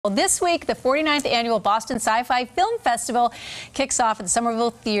Well, this week, the 49th annual Boston Sci-Fi Film Festival kicks off at the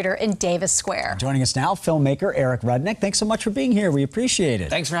Somerville Theater in Davis Square. Joining us now, filmmaker Eric Rudnick. Thanks so much for being here. We appreciate it.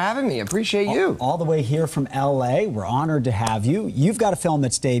 Thanks for having me. Appreciate you. All the way here from LA. We're honored to have you. You've got a film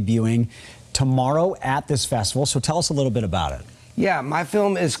that's debuting tomorrow at this festival, so tell us a little bit about it. Yeah, my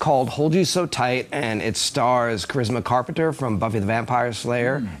film is called Hold You So Tight, and it stars Charisma Carpenter from Buffy the Vampire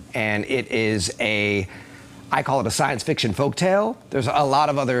Slayer, and it is I call it a science fiction folktale. There's a lot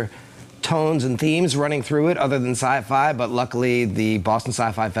of other tones and themes running through it other than sci-fi, but luckily the Boston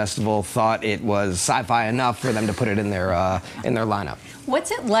Sci-Fi Festival thought it was sci-fi enough for them to put it in their lineup.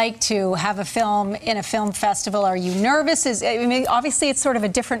 What's it like to have a film in a film festival? Are you nervous? I mean, obviously it's sort of a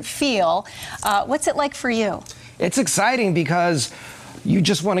different feel. What's it like for you? It's exciting because you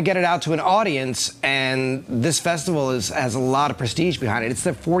just want to get it out to an audience, and this festival has a lot of prestige behind it. It's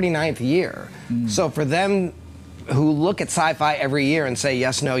their 49th year. So for them who look at sci-fi every year and say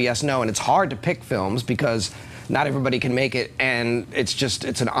yes, no, and it's hard to pick films because not everybody can make it, and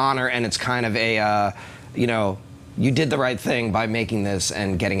it's an honor, and it's kind of a, you did the right thing by making this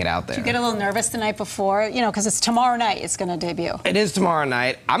and getting it out there. Did you get a little nervous the night before? You know, because it's tomorrow night it's going to debut. It is tomorrow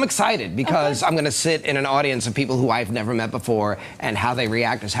night. I'm excited because I'm going to sit in an audience of people who I've never met before, and how they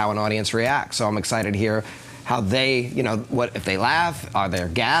react is how an audience reacts. So I'm excited to hear how they, what if they laugh, are there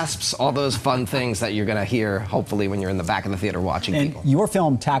gasps, all those fun things that you're going to hear, hopefully, when you're in the back of the theater watching people. Your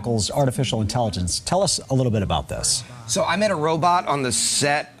film tackles artificial intelligence. Tell us a little bit about this. So I met a robot on the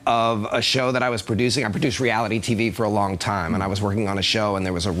set of a show that I was producing. I produced reality TV for a long time, and I was working on a show, and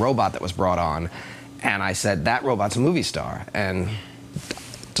there was a robot that was brought on, and I said, that robot's a movie star. And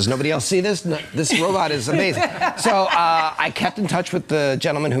does nobody else see this? No, this robot is amazing. So I kept in touch with the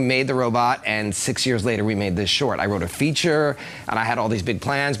gentleman who made the robot, and 6 years later we made this short. I wrote a feature, and I had all these big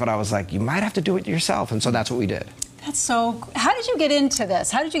plans, but I was like, you might have to do it yourself, and so that's what we did. That's so. How did you get into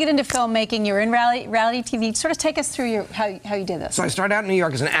this? How did you get into filmmaking? You're in reality TV. Sort of take us through how you did this. So I started out in New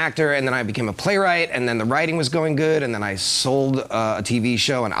York as an actor, and then I became a playwright, and then the writing was going good, and then I sold a TV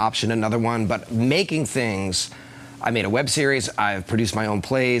show and optioned another one. But making things, I made a web series, I've produced my own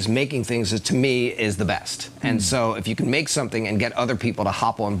plays. Making things, to me, is the best. And so if you can make something and get other people to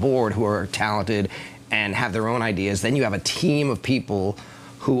hop on board who are talented and have their own ideas, then you have a team of people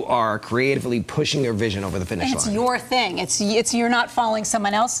who are creatively pushing their vision over the finish line. It's your thing. It's you're not following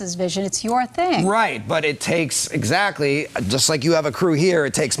someone else's vision. It's your thing. Right, but it takes, exactly, just like you have a crew here,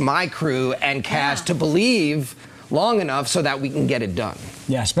 it takes my crew and cast to believe long enough so that we can get it done.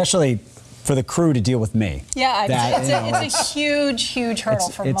 Yeah, especially for the crew to deal with me. Yeah, it's a huge hurdle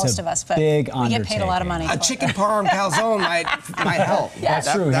for most of us, but we get paid a lot of money. A chicken parm calzone might help.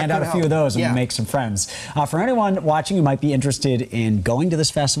 That's true. Hand out a few of those and make some friends. For anyone watching who might be interested in going to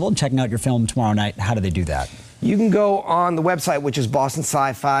this festival and checking out your film tomorrow night, how do they do that? You can go on the website, which is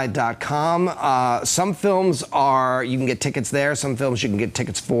bostonsci-fi.com. Some films you can get tickets there. Some films you can get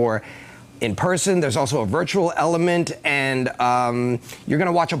tickets for in person. There's also a virtual element, and you're going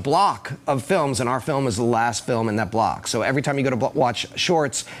to watch a block of films, and our film is the last film in that block. So every time you go to watch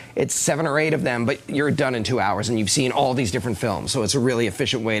shorts, it's 7 or 8 of them, but you're done in 2 hours, and you've seen all these different films. So it's a really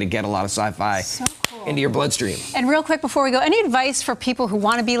efficient way to get a lot of sci-fi into your bloodstream. And real quick before we go, any advice for people who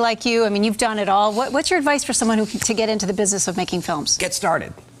want to be like you? I mean, you've done it all. What's your advice for someone to get into the business of making films? Get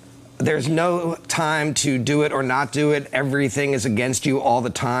started. There's no time to do it or not do it. Everything is against you all the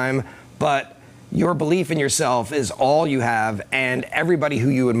time. But your belief in yourself is all you have, and everybody who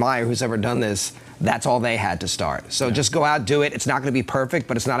you admire who's ever done this, that's all they had to start. So just go out, do it. It's not going to be perfect,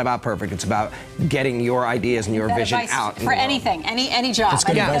 but it's not about perfect. It's about getting your ideas and your vision out. For anything, any job. That's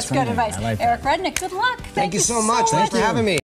good advice. That's good advice. Like Eric Rudnick, good luck. Thank you so much. Thanks for having me.